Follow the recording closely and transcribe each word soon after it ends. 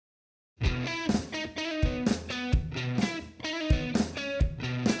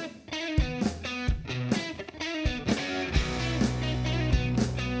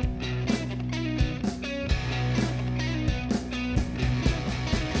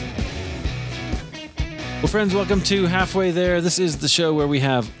Well, friends, welcome to Halfway There. This is the show where we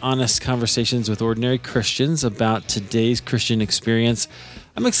have honest conversations with ordinary Christians about today's Christian experience.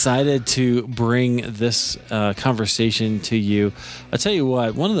 I'm excited to bring this conversation to you. I'll tell you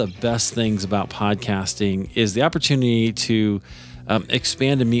what, one of the best things about podcasting is the opportunity to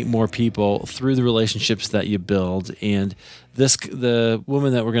expand and meet more people through the relationships that you build. And the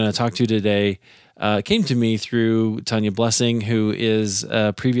woman that we're going to talk to today came to me through Tanya Blessing, who is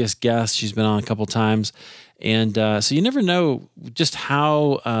a previous guest. She's been on a couple times. And so you never know just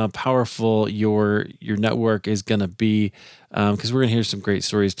how powerful your network is going to be, because we're going to hear some great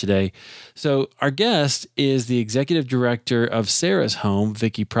stories today. So our guest is the executive director of Sarah's Home,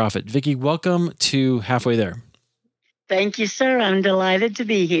 Vicki Proffit. Vicki, welcome to Halfway There. Thank you, sir. I'm delighted to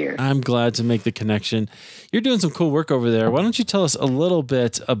be here. I'm glad to make the connection. You're doing some cool work over there. Why don't you tell us a little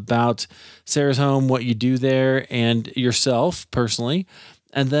bit about Sarah's Home, what you do there, and yourself personally,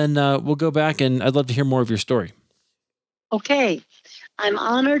 and then we'll go back, and I'd love to hear more of your story. Okay. I'm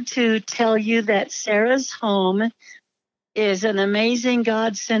honored to tell you that Sarah's Home is an amazing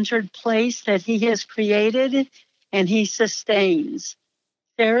God-centered place that He has created and He sustains.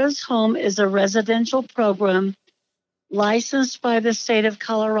 Sarah's Home is a residential program licensed by the state of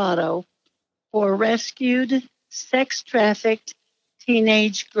Colorado for rescued, sex-trafficked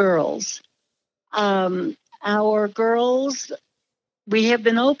teenage girls. Our girls, we have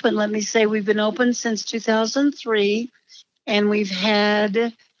been open, we've been open since 2003, and we've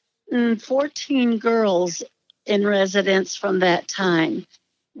had 14 girls in residence from that time.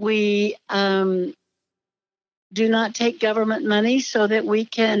 We do not take government money so that we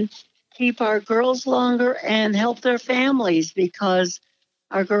can keep our girls longer and help their families, because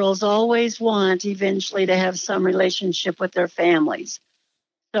our girls always want eventually to have some relationship with their families.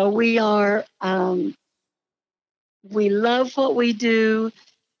 So we love what we do.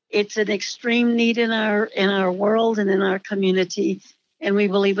 It's an extreme need in our world and in our community, and we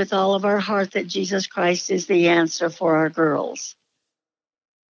believe with all of our heart that Jesus Christ is the answer for our girls.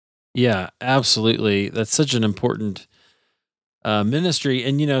 Yeah, absolutely. That's such an important ministry,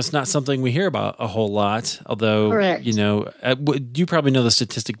 and it's not something we hear about a whole lot. Although, correct. You probably know the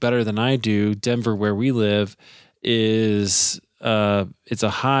statistic better than I do. Denver, where we live, is it's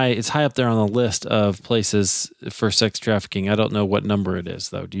high up there on the list of places for sex trafficking. I don't know what number it is,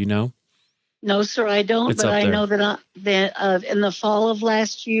 though. Do you know? No, sir, I don't. It's but I there. know that in the fall of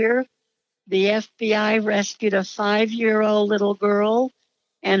last year, the FBI rescued a 5-year-old little girl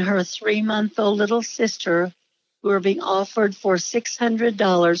and her 3-month-old little sister, who were being offered for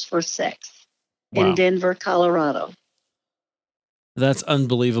 $600 for sex in Denver, Colorado. That's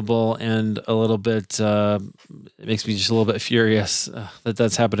unbelievable, and a little bit, it makes me just a little bit furious that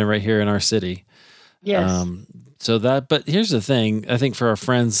that's happening right here in our city. Yes. But here's the thing. I think for our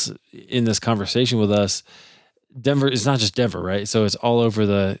friends in this conversation with us, Denver is not just Denver, right? So it's all over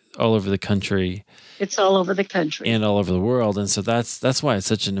the country. It's all over the country and all over the world, and so that's why it's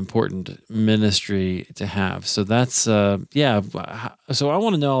such an important ministry to have. So that's So I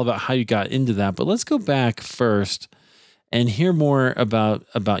want to know all about how you got into that, but let's go back first and hear more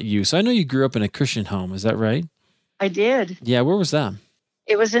about you. So I know you grew up in a Christian home. Is that right? I did. Yeah. Where was that?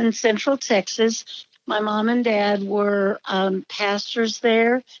 It was in Central Texas. My mom and dad were pastors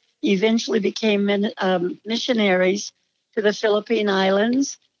there. Eventually became missionaries to the Philippine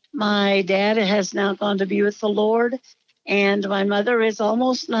Islands. My dad has now gone to be with the Lord, and my mother is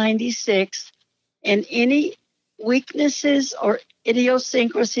almost 96. And any weaknesses or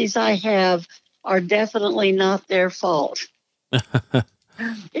idiosyncrasies I have are definitely not their fault.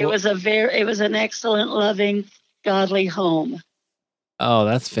 It was an excellent, loving, godly home. Oh,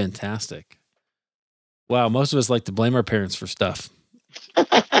 that's fantastic. Wow, most of us like to blame our parents for stuff.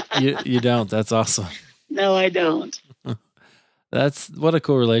 You don't. That's awesome. No, I don't. That's what a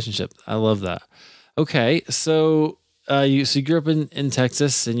cool relationship. I love that. Okay, so you grew up in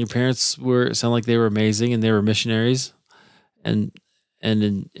Texas, and your parents sound like they were amazing, and they were missionaries, and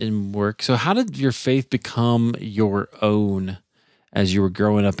in work. So how did your faith become your own as you were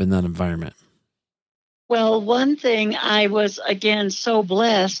growing up in that environment? Well, one thing, I was, again, so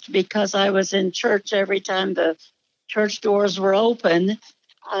blessed because I was in church every time the church doors were open.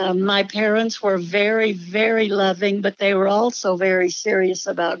 My parents were very, very loving, but they were also very serious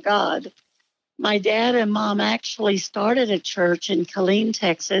about God. My dad and mom actually started a church in Killeen,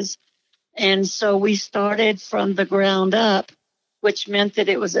 Texas, and so we started from the ground up, which meant that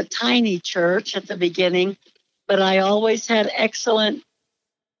it was a tiny church at the beginning, but I always heard excellent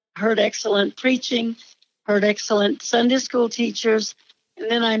preaching, heard excellent Sunday school teachers,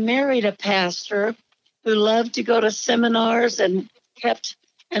 and then I married a pastor who loved to go to seminars and kept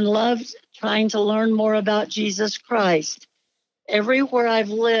and loved trying to learn more about Jesus Christ. Everywhere I've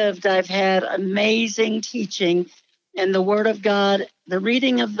lived, I've had amazing teaching, and the Word of God, the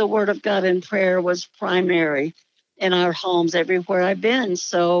reading of the Word of God in prayer was primary in our homes everywhere I've been.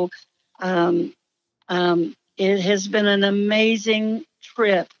 So um, it has been an amazing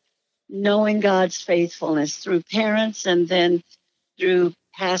trip knowing God's faithfulness through parents and then through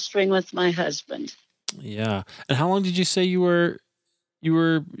pastoring with my husband. Yeah. And how long did you say you were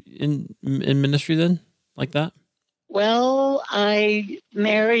in ministry then, like that? Well, I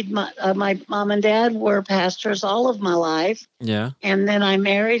married my mom and dad were pastors all of my life. Yeah. And then I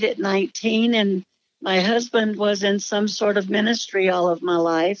married at 19, and my husband was in some sort of ministry all of my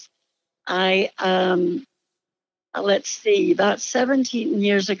life. I, let's see, about 17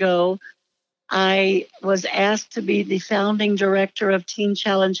 years ago, I was asked to be the founding director of Teen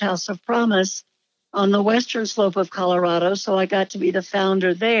Challenge House of Promise on the western slope of Colorado. So I got to be the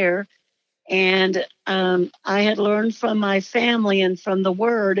founder there. And I had learned from my family and from the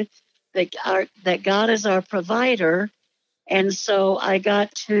Word that God is our provider. And so I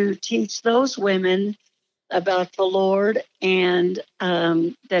got to teach those women about the Lord and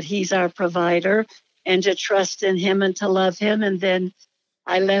that He's our provider and to trust in Him and to love Him. And then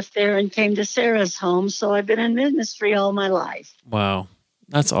I left there and came to Sarah's home. So I've been in ministry all my life. Wow.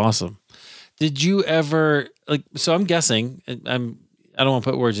 That's awesome. Did you ever so I'm guessing I don't want to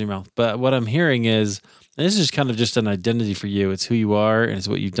put words in your mouth, but what I'm hearing is, and this is kind of just an identity for you. It's who you are and it's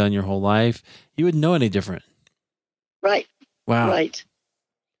what you've done your whole life. You wouldn't know any different. Right. Wow. Right.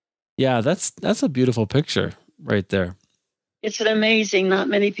 Yeah, that's a beautiful picture right there. It's an amazing, not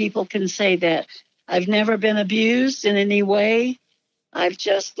many people can say that. I've never been abused in any way. I've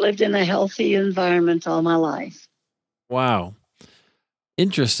just lived in a healthy environment all my life. Wow.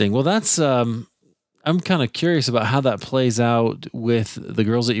 Interesting. Well, that's I'm kind of curious about how that plays out with the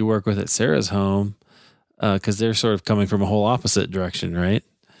girls that you work with at Sarah's home, because they're sort of coming from a whole opposite direction, right?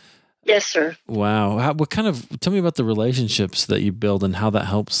 Yes, sir. Wow. Tell me about the relationships that you build and how that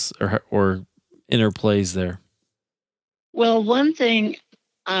helps or interplays there. Well, one thing,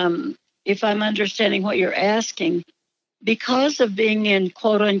 if I'm understanding what you're asking, because of being in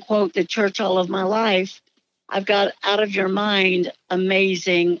quote unquote the church all of my life, I've got out of your mind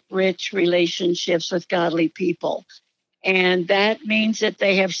amazing, rich relationships with godly people. And that means that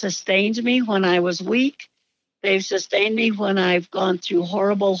they have sustained me when I was weak. They've sustained me when I've gone through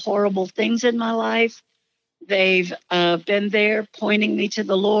horrible, horrible things in my life. They've been there pointing me to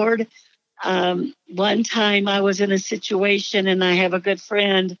the Lord. One time I was in a situation, and I have a good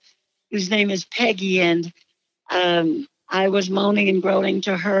friend whose name is Peggy, and I was moaning and groaning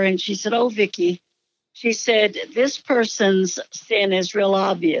to her, and she said, "Oh, Vicki," she said, "this person's sin is real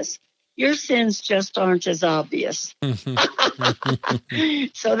obvious. Your sins just aren't as obvious."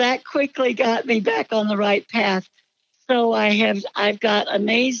 So that quickly got me back on the right path. So I've got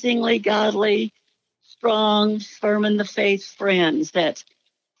amazingly godly, strong, firm in the faith friends that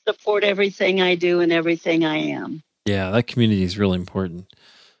support everything I do and everything I am. Yeah, that community is really important.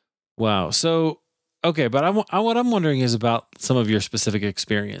 Wow. So, okay, but what I'm wondering is about some of your specific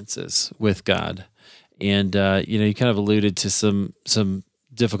experiences with God, and you kind of alluded to some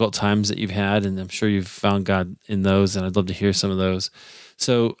difficult times that you've had, and I'm sure you've found God in those, and I'd love to hear some of those.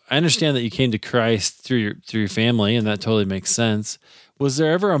 So, I understand that you came to Christ through your family, and that totally makes sense. Was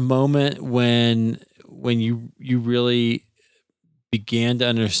there ever a moment when you really began to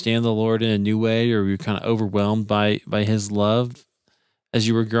understand the Lord in a new way, or were you kind of overwhelmed by His love as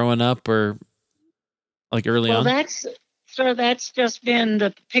you were growing up, or like early Well, on? that's just been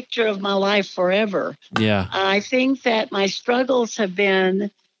the picture of my life forever. Yeah. I think that my struggles have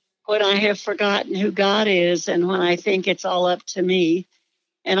been when I have forgotten who God is and when I think it's all up to me,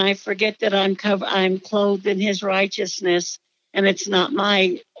 and I forget that I'm clothed in His righteousness, and it's not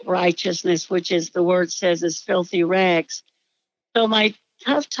my righteousness, which is the word says is filthy rags. So my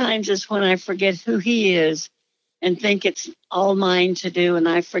tough times is when I forget who He is and think it's all mine to do, and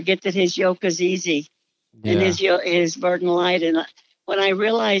I forget that His yoke is easy and Yeah. his burden light. And when I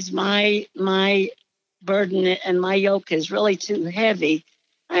realize my burden and my yoke is really too heavy,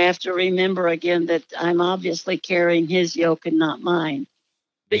 I have to remember again that I'm obviously carrying His yoke and not mine.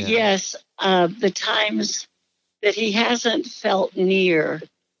 But Yeah. yes, the times that He hasn't felt near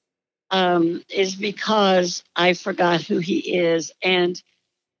is because I forgot who He is, and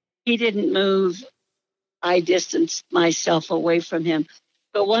He didn't move. I distanced myself away from Him.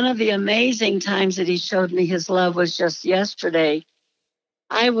 But one of the amazing times that He showed me His love was just yesterday.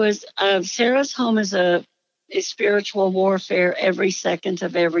 Sarah's home is a spiritual warfare every second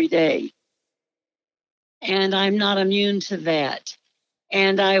of every day. And I'm not immune to that.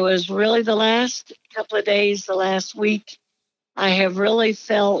 And I was really the last couple of days, the last week, I have really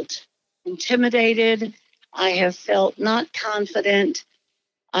felt intimidated. I have felt not confident.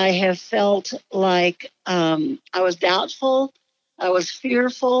 I have felt like I was doubtful. I was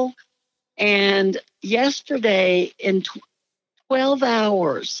fearful. And yesterday, in 12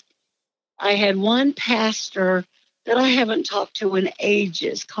 hours, I had one pastor that I haven't talked to in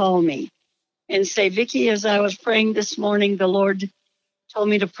ages call me and say, Vicki, as I was praying this morning, the Lord told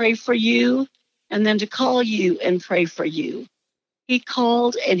me to pray for you and then to call you and pray for you. He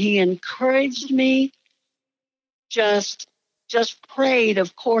called and he encouraged me, just prayed,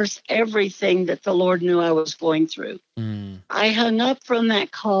 of course, everything that the Lord knew I was going through. I hung up from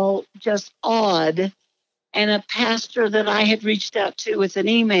that call just awed, and a pastor that I had reached out to with an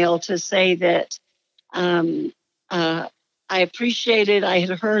email to say that I appreciated, I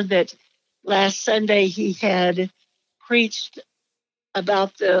had heard that last Sunday he had preached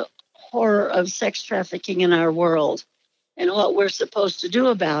about the horror of sex trafficking in our world and what we're supposed to do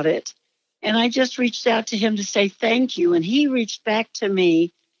about it. And I just reached out to him to say thank you. And he reached back to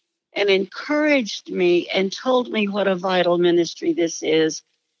me and encouraged me and told me what a vital ministry this is.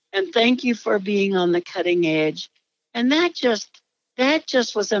 And thank you for being on the cutting edge. And that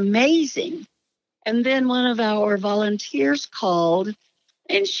just was amazing. And then one of our volunteers called,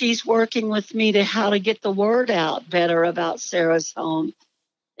 and she's working with me to how to get the word out better about Sarah's home.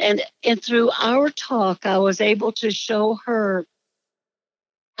 And through our talk, I was able to show her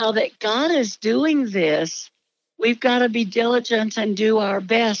how that God is doing this. We've got to be diligent and do our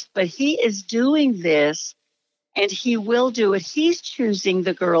best, but he is doing this and he will do it. He's choosing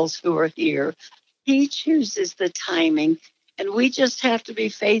the girls who are here. He chooses the timing, and we just have to be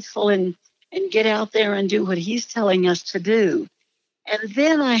faithful and get out there and do what he's telling us to do. And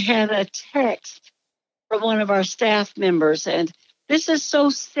then I had a text from one of our staff members, and this is so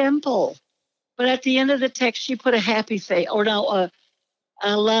simple. But at the end of the text, she put a happy face, or no,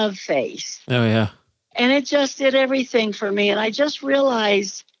 a love face. Oh, yeah. And it just did everything for me. And I just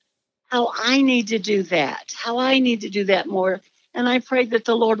realized how I need to do that, how I need to do that more. And I prayed that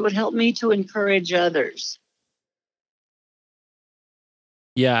the Lord would help me to encourage others.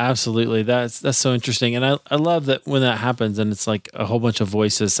 Yeah, absolutely. That's so interesting. And I love that when that happens and it's like a whole bunch of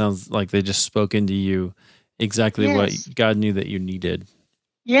voices, sounds like they just spoke into you exactly what God knew that you needed.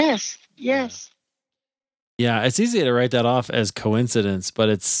 Yes. Yeah, it's easy to write that off as coincidence,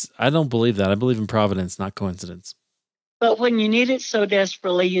 but I don't believe that. I believe in providence, not coincidence. But when you need it so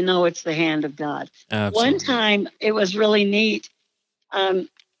desperately, you know it's the hand of God. Absolutely. One time, it was really neat. I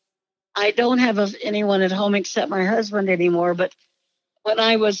don't have anyone at home except my husband anymore, but when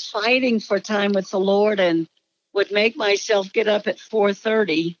I was fighting for time with the Lord and would make myself get up at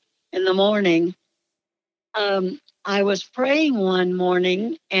 4:30 in the morning, I was praying one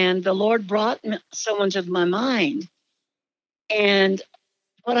morning and the Lord brought someone to my mind. And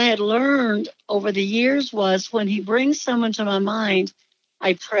what I had learned over the years was when he brings someone to my mind,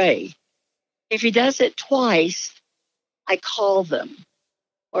 I pray. If he does it twice, I call them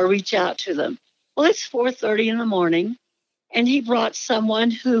or reach out to them. Well, it's 4:30 in the morning, and he brought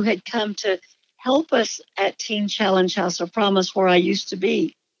someone who had come to help us at Teen Challenge House of Promise, where I used to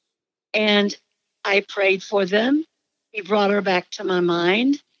be. And I prayed for them. He brought her back to my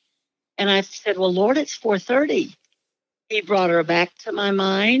mind. And I said, well, Lord, it's 4:30. He brought her back to my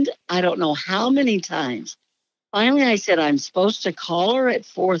mind. I don't know how many times. Finally, I said, I'm supposed to call her at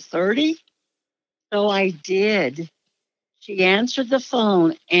 4:30. So I did. She answered the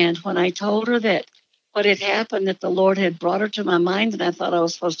phone. And when I told her that what had happened, that the Lord had brought her to my mind, and I thought I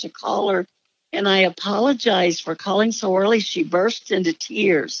was supposed to call her, and I apologized for calling so early, she burst into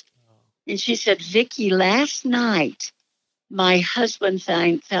tears. And she said, Vicki, last night, my husband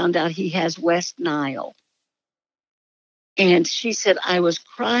found out he has West Nile. And she said, I was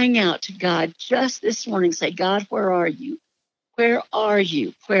crying out to God just this morning, say, God, where are you? Where are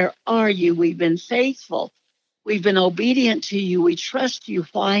you? Where are you? We've been faithful. We've been obedient to you. We trust you.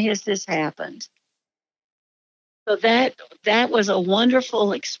 Why has this happened? So that was a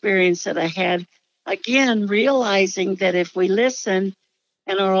wonderful experience that I had. Again, realizing that if we listen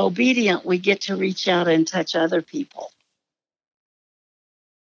and are obedient, we get to reach out and touch other people.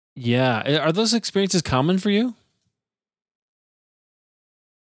 Yeah. Are those experiences common for you?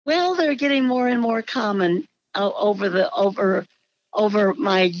 Well, they're getting more and more common over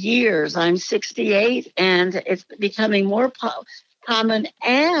my years. I'm 68, and it's becoming more common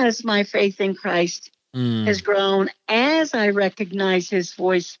as my faith in Christ has grown, as I recognize his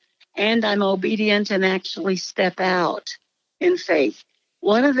voice and I'm obedient and actually step out in faith.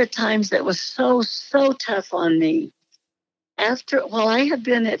 One of the times that was so tough on me, Well, I had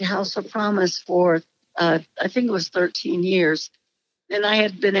been at House of Promise for, I think it was 13 years. And I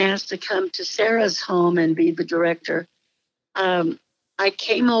had been asked to come to Sarah's home and be the director. I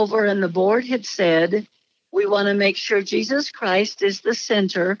came over and the board had said, we want to make sure Jesus Christ is the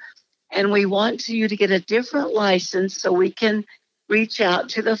center, and we want you to get a different license so we can reach out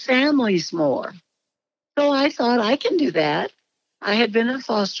to the families more. So I thought I can do that. I had been a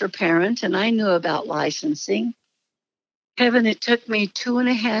foster parent and I knew about licensing. Kevin, it took me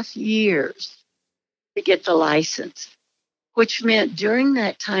 2.5 years to get the license, which meant during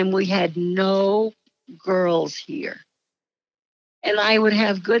that time we had no girls here. And I would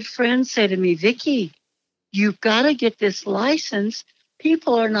have good friends say to me, Vicki, you've got to get this license.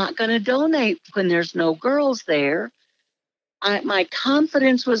 People are not going to donate when there's no girls there. My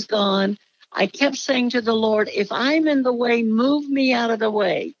confidence was gone. I kept saying to the Lord, if I'm in the way, move me out of the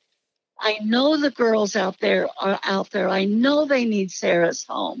way. I know the girls out there are out there. I know they need Sarah's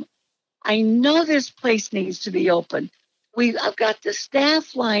home. I know this place needs to be open. I've got the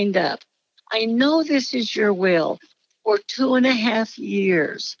staff lined up. I know this is your will. For 2.5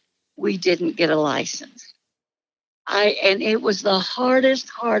 years, we didn't get a license. And it was the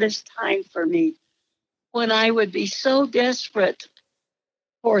hardest time for me when I would be so desperate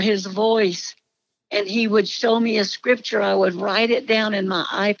for his voice and he would show me a scripture. I would write it down in my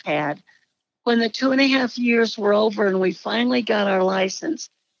iPad. When the 2.5 years were over and we finally got our license,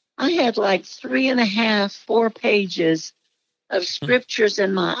 I had like 3.5, 4 pages of scriptures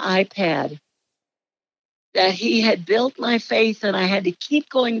in my iPad that he had built my faith, and I had to keep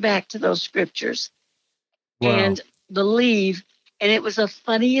going back to those scriptures and believe. And it was the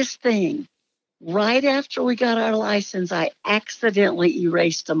funniest thing. Right after we got our license, I accidentally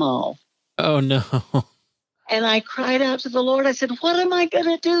erased them all. Oh, no. And I cried out to the Lord. I said, what am I going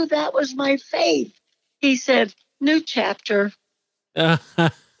to do? That was my faith. He said, new chapter.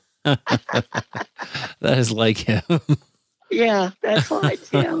 That is like him. Yeah, that's like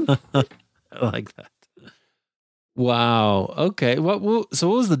him. I like that. Wow. Okay. So what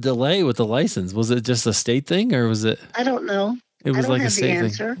was the delay with the license? Was it just a state thing or was it? I don't know. It was like a state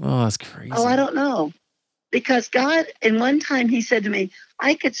answer. thing. Oh, that's crazy. Oh, I don't know. Because God, in one time he said to me,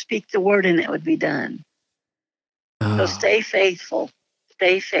 I could speak the word and it would be done. So stay faithful.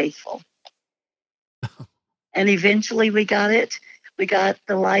 Stay faithful. And eventually we got it. We got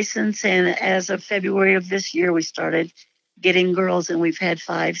the license. And as of February of this year, we started getting girls, and we've had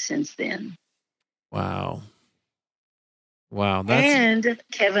 5 since then. Wow. And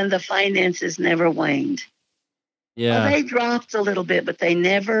Kevin, the finances never waned. Yeah. Well, they dropped a little bit, but they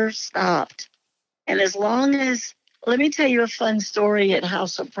never stopped. And let me tell you a fun story at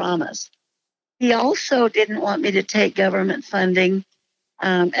House of Promise. He also didn't want me to take government funding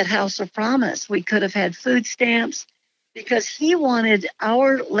at House of Promise. We could have had food stamps because he wanted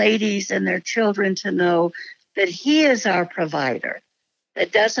our ladies and their children to know that he is our provider.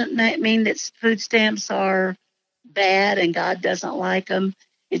 That doesn't mean that food stamps are bad and God doesn't like them.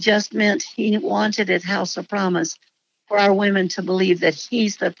 It just meant he wanted at House of Promise for our women to believe that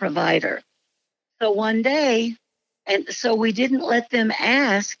he's the provider. So one day, and so we didn't let them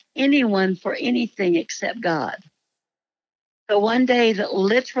ask anyone for anything except God. So one day,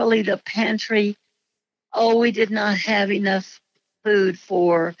 literally the pantry, we did not have enough food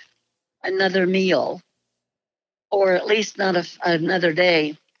for another meal, or at least not another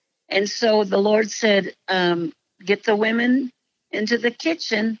day. And so the Lord said, get the women into the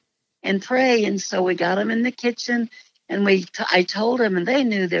kitchen and pray. And so we got them in the kitchen, and I told them, and they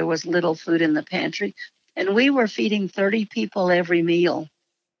knew there was little food in the pantry. And we were feeding 30 people every meal.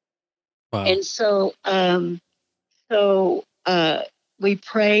 Wow. And so we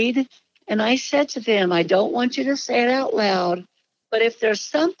prayed, and I said to them, I don't want you to say it out loud, but if there's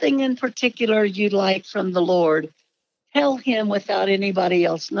something in particular you'd like from the Lord, tell him without anybody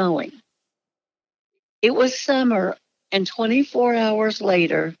else knowing. It was summer, and 24 hours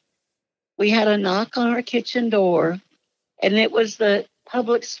later, we had a knock on our kitchen door, and it was the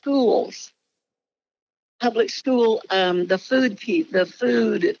public school, the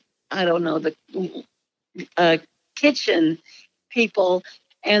food, I don't know, the kitchen people,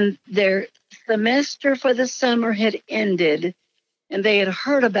 and their semester for the summer had ended, and they had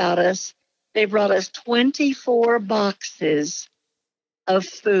heard about us. They brought us 24 boxes of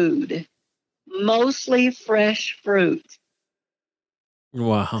food, mostly fresh fruit.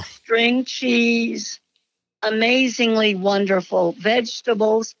 Wow. String cheese, amazingly wonderful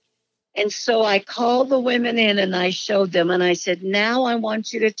vegetables. And so I called the women in and I showed them, and I said, now I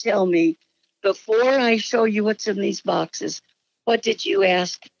want you to tell me, before I show you what's in these boxes, what did you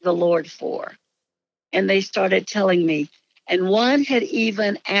ask the Lord for? And they started telling me. And one had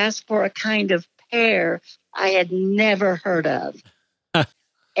even asked for a kind of pear I had never heard of.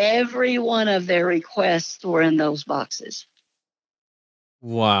 Every one of their requests were in those boxes.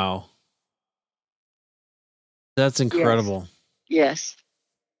 Wow. That's incredible. Yes.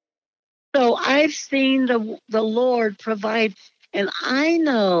 So I've seen the Lord provide, and I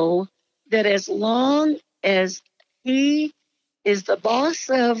know that as long as He is the boss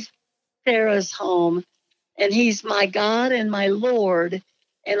of Sarah's home, and He's my God and my Lord,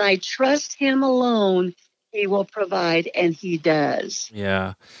 and I trust Him alone, He will provide, and He does.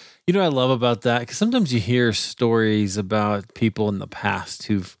 Yeah. You know what I love about that? Because sometimes you hear stories about people in the past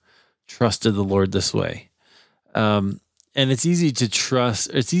who've trusted the Lord this way. And it's easy to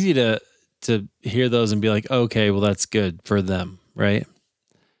trust. It's easy to hear those and be like, okay, well, that's good for them, right?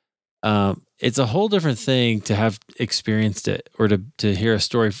 It's a whole different thing to have experienced it or to hear a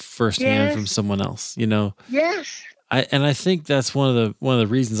story firsthand from someone else. You know, Yes. I think that's one of the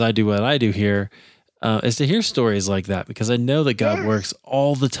reasons I do what I do here is to hear stories like that, because I know that God works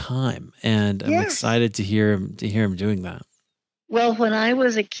all the time, and I'm excited to hear him doing that. Well, when I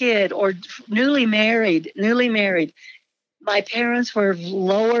was a kid or newly married, my parents were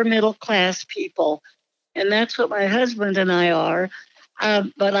lower middle class people, and that's what my husband and I are.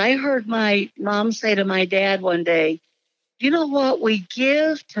 But I heard my mom say to my dad one day, you know what? We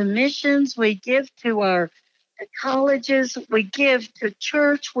give to missions, we give to our colleges, we give to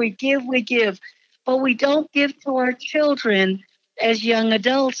church, we give, but we don't give to our children as young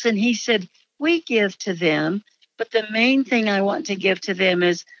adults. And he said, we give to them, but the main thing I want to give to them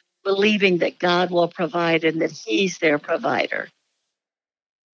is believing that God will provide and that He's their provider.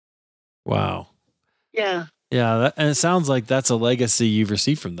 Wow. Yeah. Yeah, and it sounds like that's a legacy you've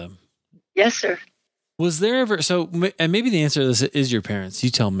received from them. Yes, sir. Was there ever, and maybe the answer to this is your parents, you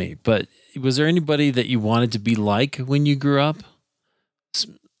tell me, but was there anybody that you wanted to be like when you grew up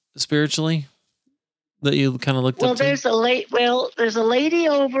spiritually that you kind of looked up to? There's a lady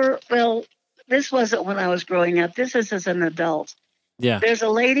over, this wasn't when I was growing up. This is as an adult. Yeah. There's a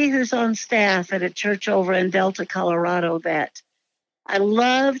lady who's on staff at a church over in Delta, Colorado that I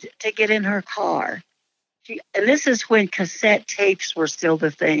loved to get in her car. And this is when cassette tapes were still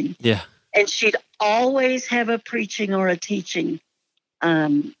the thing. Yeah. And she'd always have a preaching or a teaching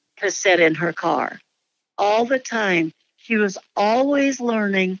cassette in her car. All the time. She was always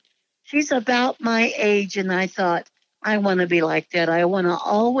learning. She's about my age, and I thought, I want to be like that. I want to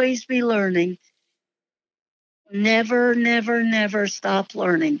always be learning. Never, never, never stop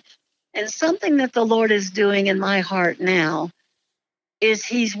learning. And something that the Lord is doing in my heart now is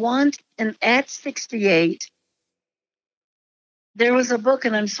He's and at 68, there was a book,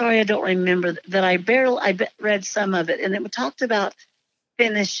 and I'm sorry I don't remember, that I read some of it, and it talked about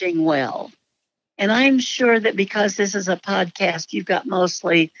finishing well. And I'm sure that because this is a podcast, you've got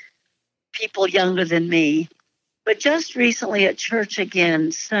mostly people younger than me. But just recently at church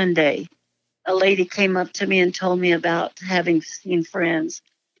again, Sunday, a lady came up to me and told me about having seen friends.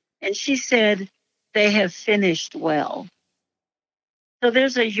 And she said, they have finished well. So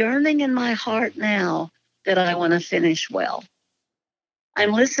there's a yearning in my heart now that I want to finish well.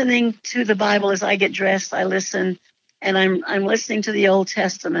 I'm listening to the Bible as I get dressed. I listen, and I'm listening to the Old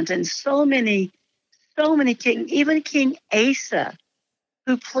Testament, and so many even King Asa,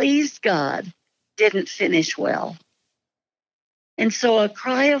 who pleased God, didn't finish well. And so a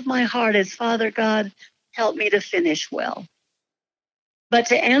cry of my heart is, Father God, help me to finish well. But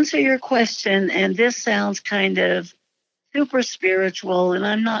to answer your question, and this sounds kind of super spiritual, and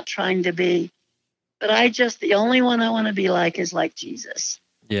I'm not trying to be, but the only one I want to be like is like Jesus.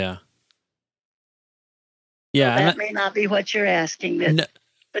 Yeah. Yeah. So that may not be what you're asking,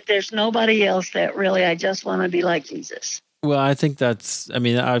 but there's nobody else that really, I just want to be like Jesus. Well, I think I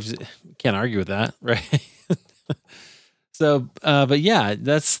can't argue with that, right? So, but yeah,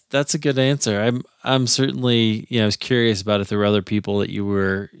 that's a good answer. I'm certainly, I was curious about if there were other people that you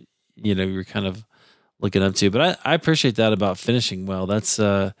were kind of looking up to, but I appreciate that about finishing well. That's,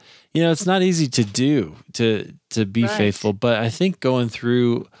 it's not easy to do, to be faithful, but I think going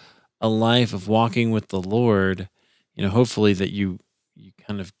through a life of walking with the Lord, hopefully that you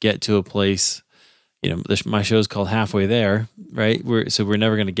kind of get to a place, my show is called Halfway There, right? We're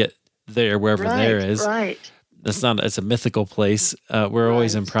never going to get there wherever there is. Right. It's a mythical place. We're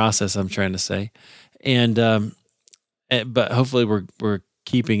always in process, I'm trying to say. And, but hopefully we're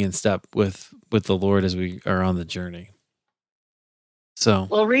keeping in step with the Lord as we are on the journey. So,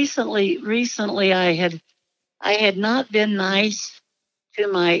 well, recently I had not been nice to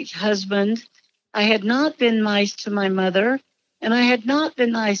my husband. I had not been nice to my mother, and I had not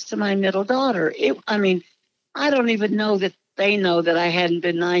been nice to my middle daughter. I don't even know that they know that I hadn't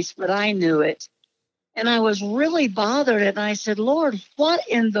been nice, but I knew it. And I was really bothered. And I said, Lord, what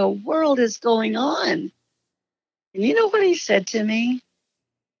in the world is going on? And you know what he said to me?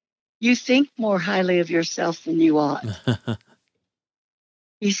 You think more highly of yourself than you ought.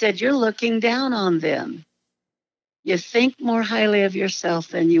 He said, you're looking down on them. You think more highly of yourself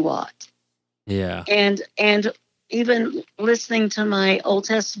than you ought. Yeah. And even listening to my Old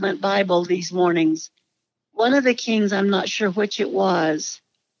Testament Bible these mornings, one of the kings, I'm not sure which it was,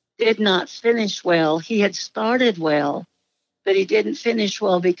 did not finish well. He had started well, but he didn't finish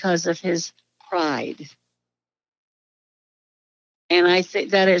well because of his pride. And I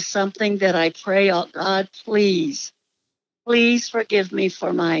think that is something that I pray, oh God, please forgive me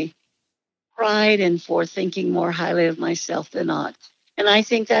for my pride and for thinking more highly of myself than not. And I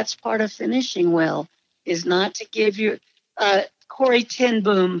think that's part of finishing well, is not to give your Corey Ten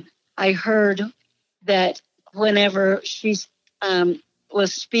Boom. I heard that whenever she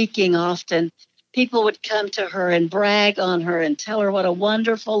was speaking often, people would come to her and brag on her and tell her what a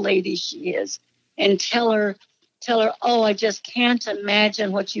wonderful lady she is, and tell her, oh, I just can't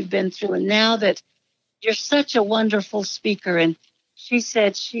imagine what you've been through. And now that you're such a wonderful speaker. And she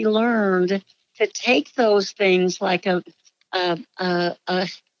said she learned to take those things like a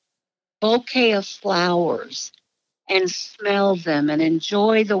bouquet of flowers and smell them and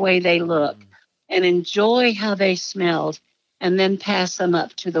enjoy the way they look and enjoy how they smelled, and then pass them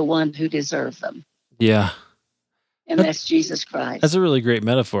up to the one who deserved them. Yeah. And that's Jesus Christ. That's a really great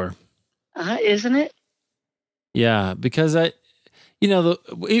metaphor. Isn't it? Yeah, because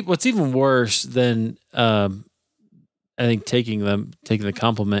what's even worse than I think taking the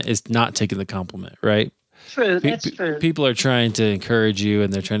compliment is not taking the compliment, right? True, that's true. People are trying to encourage you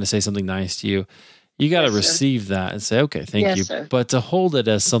and they're trying to say something nice to you. You got to receive that and say, okay, thank you. Sir. But to hold it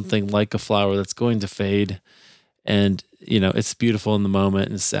as something like a flower that's going to fade, and it's beautiful in the moment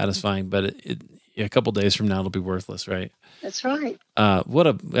and satisfying, but a couple days from now it'll be worthless, right? That's right.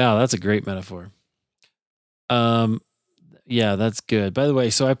 That's a great metaphor. Yeah, that's good. By the way,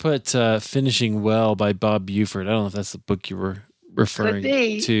 so I put Finishing Well by Bob Buford. I don't know if that's the book you were referring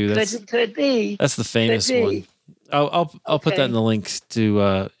to. Could be. That's the famous one. I'll put that in the links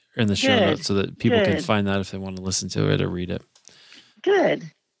to in the show notes so that people can find that if they want to listen to it or read it. Good.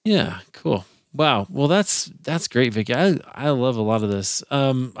 Yeah, cool. Wow. Well, that's great, Vicki. I love a lot of this.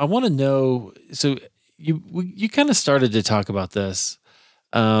 I want to know. So you kind of started to talk about this,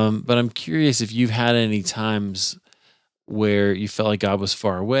 but I'm curious if you've had any times where you felt like God was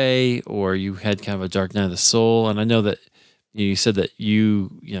far away, or you had kind of a dark night of the soul. And I know that you said that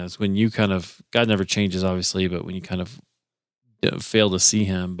it's when you kind of, God never changes, obviously, but when you kind of fail to see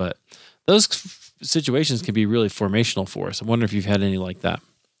Him. But those situations can be really formational for us. I wonder if you've had any like that.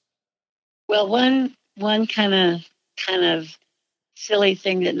 Well, one kind of silly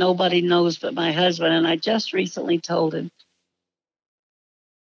thing that nobody knows but my husband, and I just recently told him.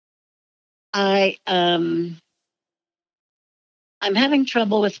 I'm having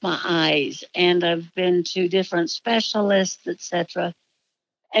trouble with my eyes, and I've been to different specialists, etc.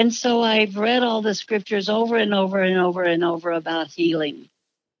 And so I've read all the scriptures over and over and over and over about healing.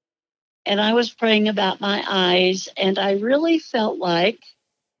 And I was praying about my eyes, and I really felt like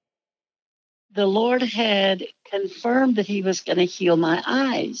the Lord had confirmed that He was going to heal my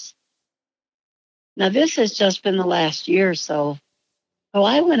eyes. Now, this has just been the last year or so. So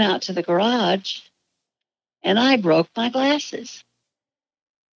I went out to the garage, and I broke my glasses.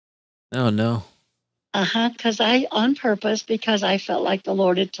 Oh, no. On purpose, because I felt like the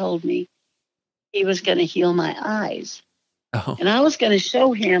Lord had told me He was going to heal my eyes. Oh. And I was going to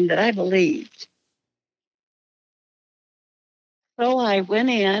show Him that I believed. So I went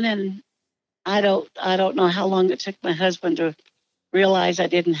in, and I don't know how long it took my husband to realize I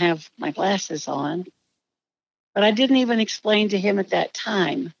didn't have my glasses on. But I didn't even explain to him at that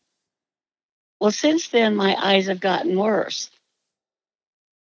time. Well, since then, my eyes have gotten worse.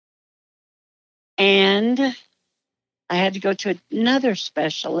 And I had to go to another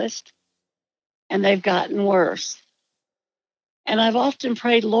specialist, and they've gotten worse. And I've often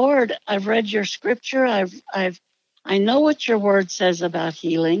prayed, Lord, I've read your scripture. I know what your word says about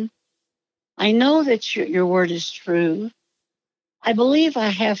healing. I know that your word is true. I believe I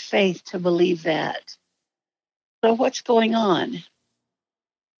have faith to believe that. So what's going on?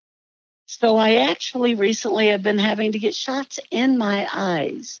 So I actually recently have been having to get shots in my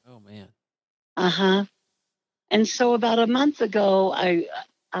eyes. Oh, man. And so about a month ago,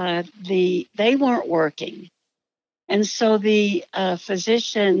 they weren't working. And so the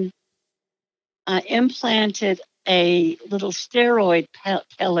physician implanted a little steroid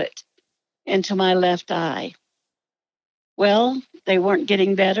pellet into my left eye. Well, they weren't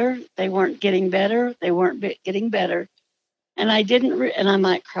getting better. They weren't getting better. They weren't getting better. And I didn't, and I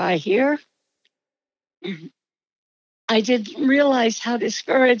might cry here. I didn't realize how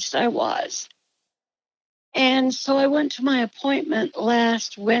discouraged I was. And so I went to my appointment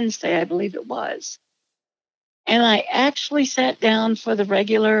last Wednesday, I believe it was. And I actually sat down for the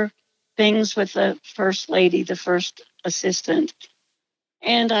regular things with the first lady, the first assistant.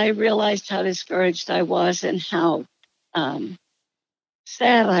 And I realized how discouraged I was and how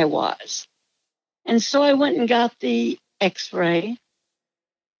sad I was. And so I went and got the x-ray,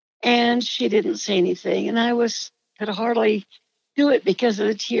 and she didn't say anything. And could hardly do it because of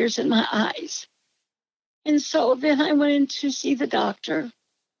the tears in my eyes. And so then I went in to see the doctor,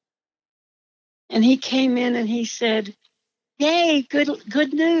 and he came in and he said, "Yay,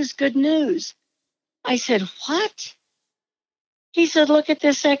 good news, good news." I said, "What?" He said, "Look at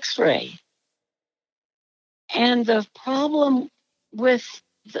this x-ray." And the problem with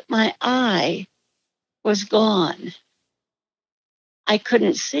my eye was gone. I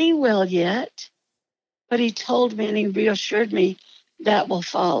couldn't see well yet, but he told me and he reassured me that will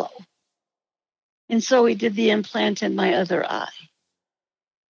follow. And so he did the implant in my other eye.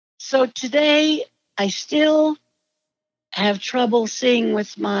 So today I still have trouble seeing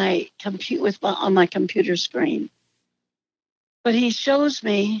with my on my computer screen. But he's showing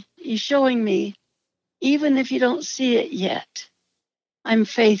me, even if you don't see it yet, I'm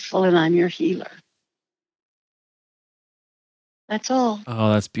faithful and I'm your healer. That's all.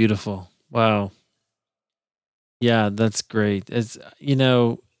 Oh, that's beautiful. Wow. Yeah, that's great.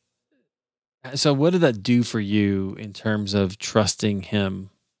 So what did that do for you in terms of trusting him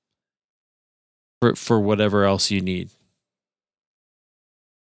for whatever else you need?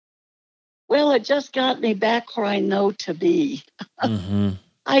 Well, it just got me back where I know to be. Mhm.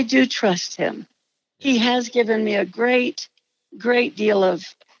 I do trust him. He has given me a great, great deal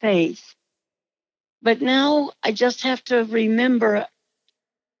of faith. But now I just have to remember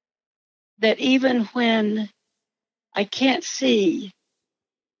that even when I can't see,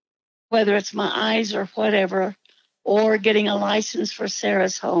 whether it's my eyes or whatever, or getting a license for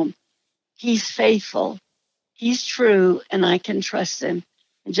Sarah's home, he's faithful, he's true, and I can trust him.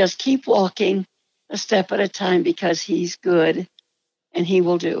 And just keep walking a step at a time because he's good and he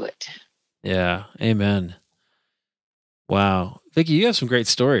will do it. Yeah. Amen. Wow. Vicki, you have some great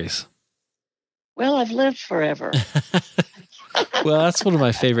stories. Well, I've lived forever. Well, that's one of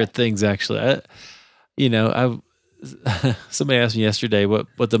my favorite things, actually. Somebody asked me yesterday what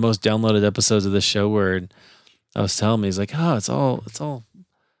the most downloaded episodes of this show were, and I was telling me, he's like, "Oh, it's all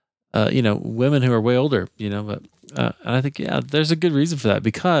women who are way older, But and I think, yeah, there's a good reason for that,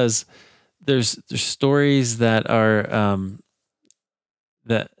 because there's stories that are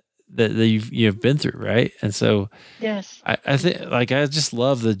that you've been through, right? And so Yes. I think, like, I just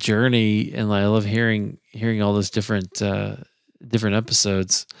love the journey, and I love hearing all those different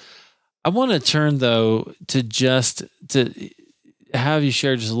episodes. I want to turn, though, to have you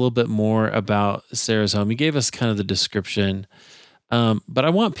share just a little bit more about Sarah's home. You gave us kind of the description, but I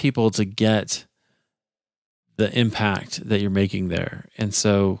want people to get the impact that you're making there. And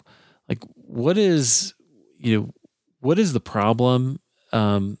so, like, what is the problem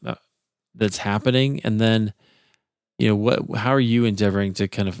that's happening, and then how are you endeavoring to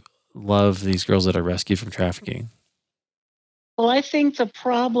kind of love these girls that are rescued from trafficking? Well, I think the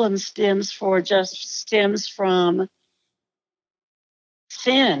problem stems from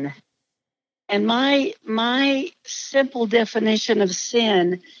sin. And my simple definition of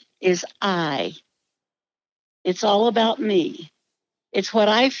sin is I. It's all about me. It's what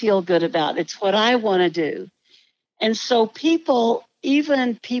I feel good about. It's what I want to do. And so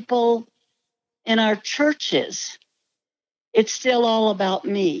even people in our churches, it's still all about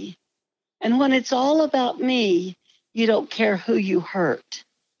me. And when it's all about me, you don't care who you hurt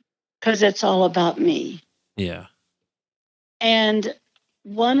because it's all about me. Yeah. And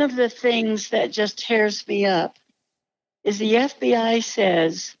one of the things that just tears me up is the FBI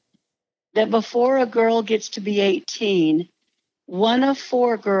says that before a girl gets to be 18, one of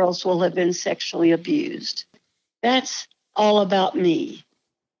 4 girls will have been sexually abused. That's all about me.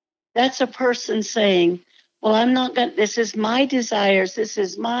 That's a person saying, well, I'm not going to, this is my desires, this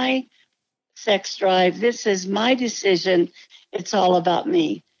is my sex drive, this is my decision, it's all about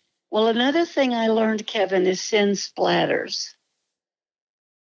me. Well, another thing I learned, Kevin, is sin splatters.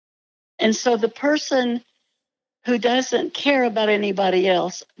 And so the person who doesn't care about anybody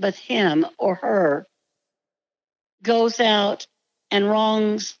else but him or her goes out and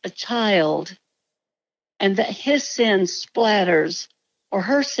wrongs a child, and that his sin splatters or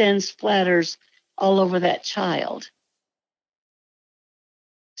her sin splatters all over that child.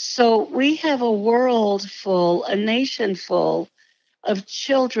 So we have a world full, a nation full of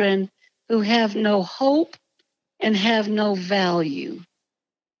children who have no hope and have no value.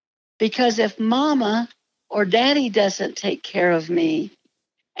 Because if mama or daddy doesn't take care of me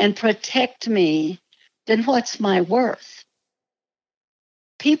and protect me, then what's my worth?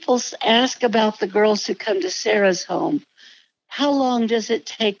 People ask about the girls who come to Sarah's home. How long does it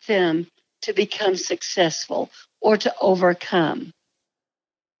take them to become successful or to overcome?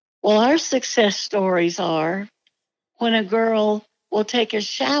 Well, our success stories are when a girl will take a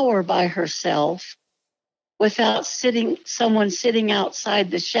shower by herself without someone sitting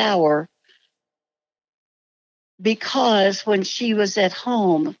outside the shower, because when she was at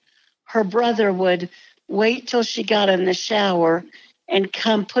home, her brother would wait till she got in the shower and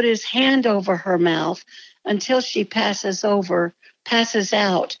come put his hand over her mouth until she passes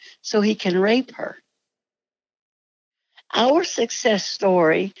out so he can rape her. Our success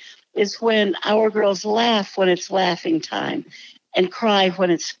story is when our girls laugh when it's laughing time and cry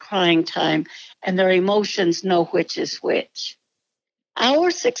when it's crying time, and their emotions know which is which. Our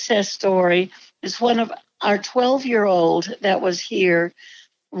success story is one of our 12-year-old that was here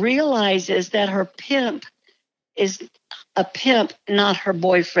realizes that her pimp is a pimp, not her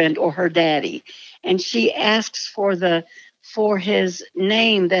boyfriend or her daddy. And she asks for his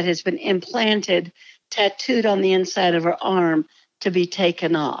name that has been implanted, tattooed on the inside of her arm, to be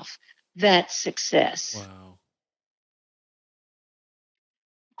taken off. That's success. Wow.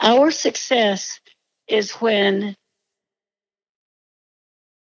 Our success is when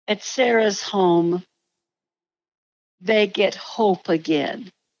at Sarah's home, they get hope again,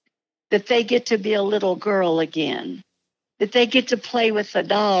 that they get to be a little girl again, that they get to play with the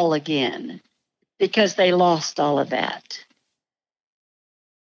doll again, because they lost all of that.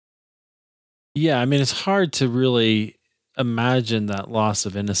 Yeah, I mean, it's hard to really imagine that loss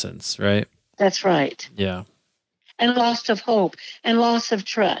of innocence, right? That's right. Yeah. And loss of hope, and loss of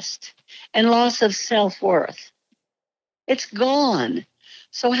trust, and loss of self-worth. It's gone.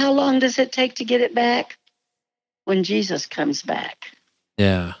 So how long does it take to get it back? When Jesus comes back.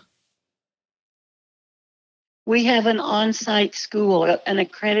 Yeah. We have an on-site school, an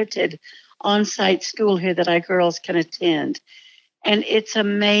accredited on-site school here that our girls can attend. And it's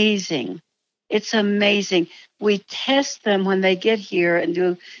amazing. It's amazing. We test them when they get here and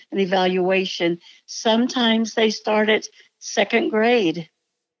do an evaluation. Sometimes they start at second grade.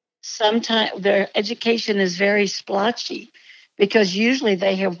 Sometimes their education is very splotchy because usually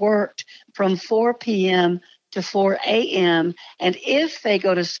they have worked from 4 p.m. to 4 a.m. And if they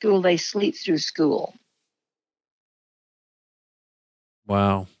go to school, they sleep through school.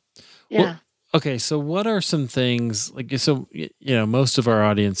 Wow. Yeah. Well, okay, so what are some things most of our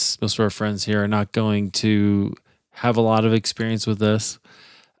audience, most of our friends here are not going to have a lot of experience with this.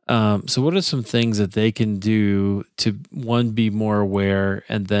 So what are some things that they can do to, one, be more aware,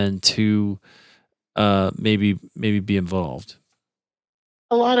 and then two, maybe be involved?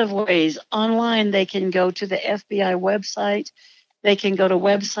 A lot of ways. Online, they can go to the FBI website. They can go to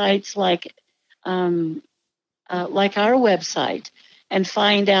websites like our website and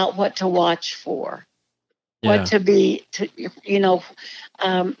find out what to watch for, what to be,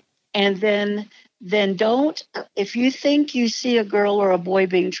 and then don't. If you think you see a girl or a boy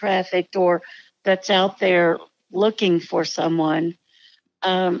being trafficked or that's out there looking for someone,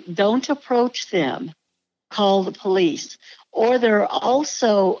 don't approach them. Call the police. Or there are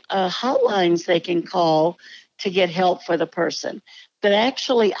also hotlines they can call to get help for the person. But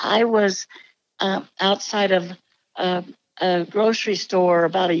actually, I was outside of a grocery store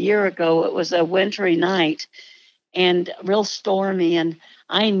about a year ago. It was a wintry night and real stormy, and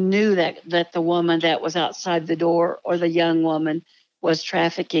I knew that the woman that was outside the door, or the young woman, was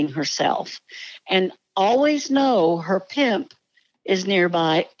trafficking herself. And always know her pimp is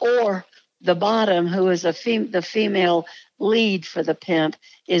nearby, or the bottom, who is the female lead for the pimp,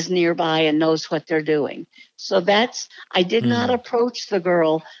 is nearby and knows what they're doing. So I did not approach the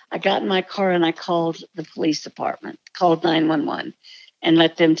girl. I got in my car and I called the police department, called 911, and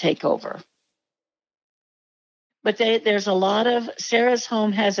let them take over. But there's a lot of, Sarah's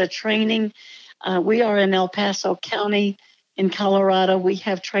Home has a training. We are in El Paso County in Colorado. We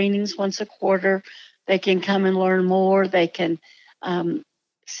have trainings once a quarter. They can come and learn more. They can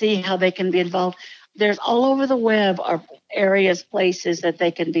see how they can be involved. There's all over the web are areas, places that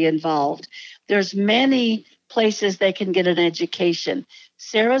they can be involved. There's many places they can get an education.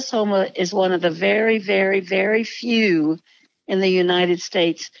 Sarah's Home is one of the very, very, very few in the United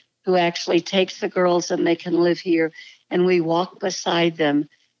States who actually takes the girls and they can live here, and we walk beside them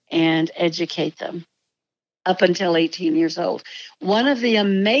and educate them. up until 18 years old. One of the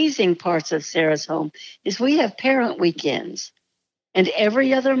amazing parts of Sarah's home is we have parent weekends. And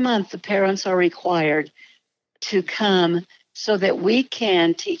every other month, the parents are required to come so that we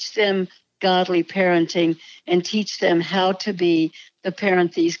can teach them godly parenting and teach them how to be the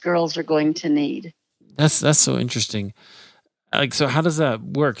parent these girls are going to need. That's so interesting. Like, so how does that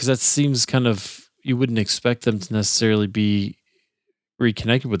work? Because that seems kind of, you wouldn't expect them to necessarily be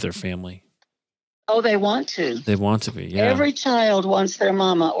reconnected with their family. Oh, they want to. They want to be, yeah. Every child wants their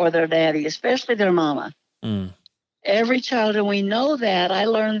mama or their daddy, especially their mama. Mm. Every child, and we know that. I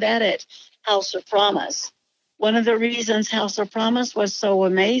learned that at House of Promise. One of the reasons House of Promise was so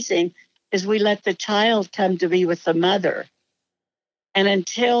amazing is we let the child come to be with the mother. And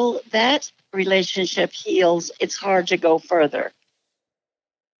until that relationship heals, it's hard to go further.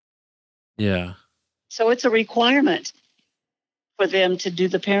 Yeah. So it's a requirement for them to do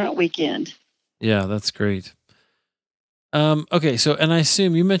the parent weekend. Yeah, that's great. Okay, so, and I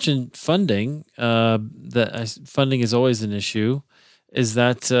assume you mentioned funding. Funding is always an issue. Is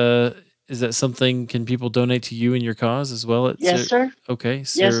that something? Can people donate to you and your cause as well? Yes, sir. Okay,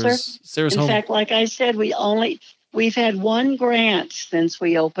 Yes, sir. Sarah's In home. fact, like I said, we've had one grant since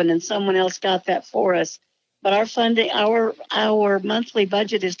we opened, and someone else got that for us. But our funding, our monthly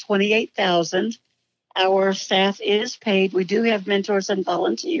budget is $28,000. Our staff is paid. We do have mentors and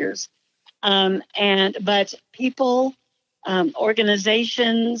volunteers, but people.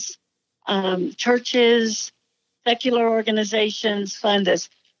 Organizations, churches, secular organizations fund us.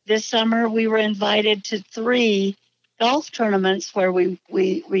 This summer, we were invited to 3 golf tournaments where we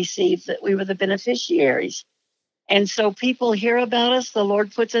received that we were the beneficiaries. And so people hear about us. The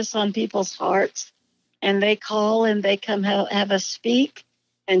Lord puts us on people's hearts, and they call and they come have us speak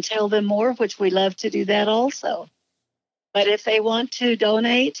and tell them more, which we love to do that also. But if they want to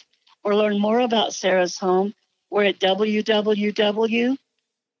donate or learn more about Sarah's Home, we're at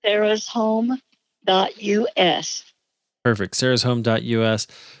www.sarahshome.us. Perfect. sarahshome.us.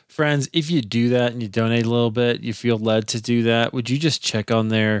 Friends, if you do that and you donate a little bit, you feel led to do that, would you just check on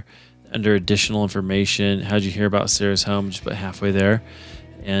there under additional information? How'd you hear about Sarah's Home? Just put halfway there.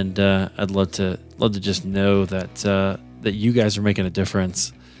 And I'd love to just know that you guys are making a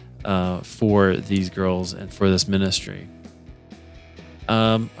difference for these girls and for this ministry.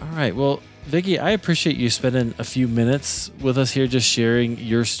 All right. Well, Vicki, I appreciate you spending a few minutes with us here, just sharing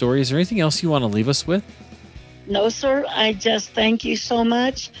your story. Is there anything else you want to leave us with? No, sir. I just thank you so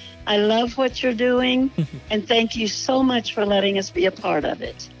much. I love what you're doing, and thank you so much for letting us be a part of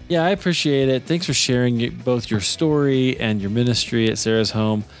it. Yeah, I appreciate it. Thanks for sharing both your story and your ministry at Sarah's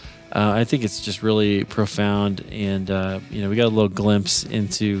Home. I think it's just really profound, and we got a little glimpse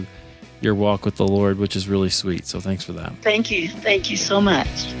into your walk with the Lord, which is really sweet. So thanks for that. Thank you. Thank you so much.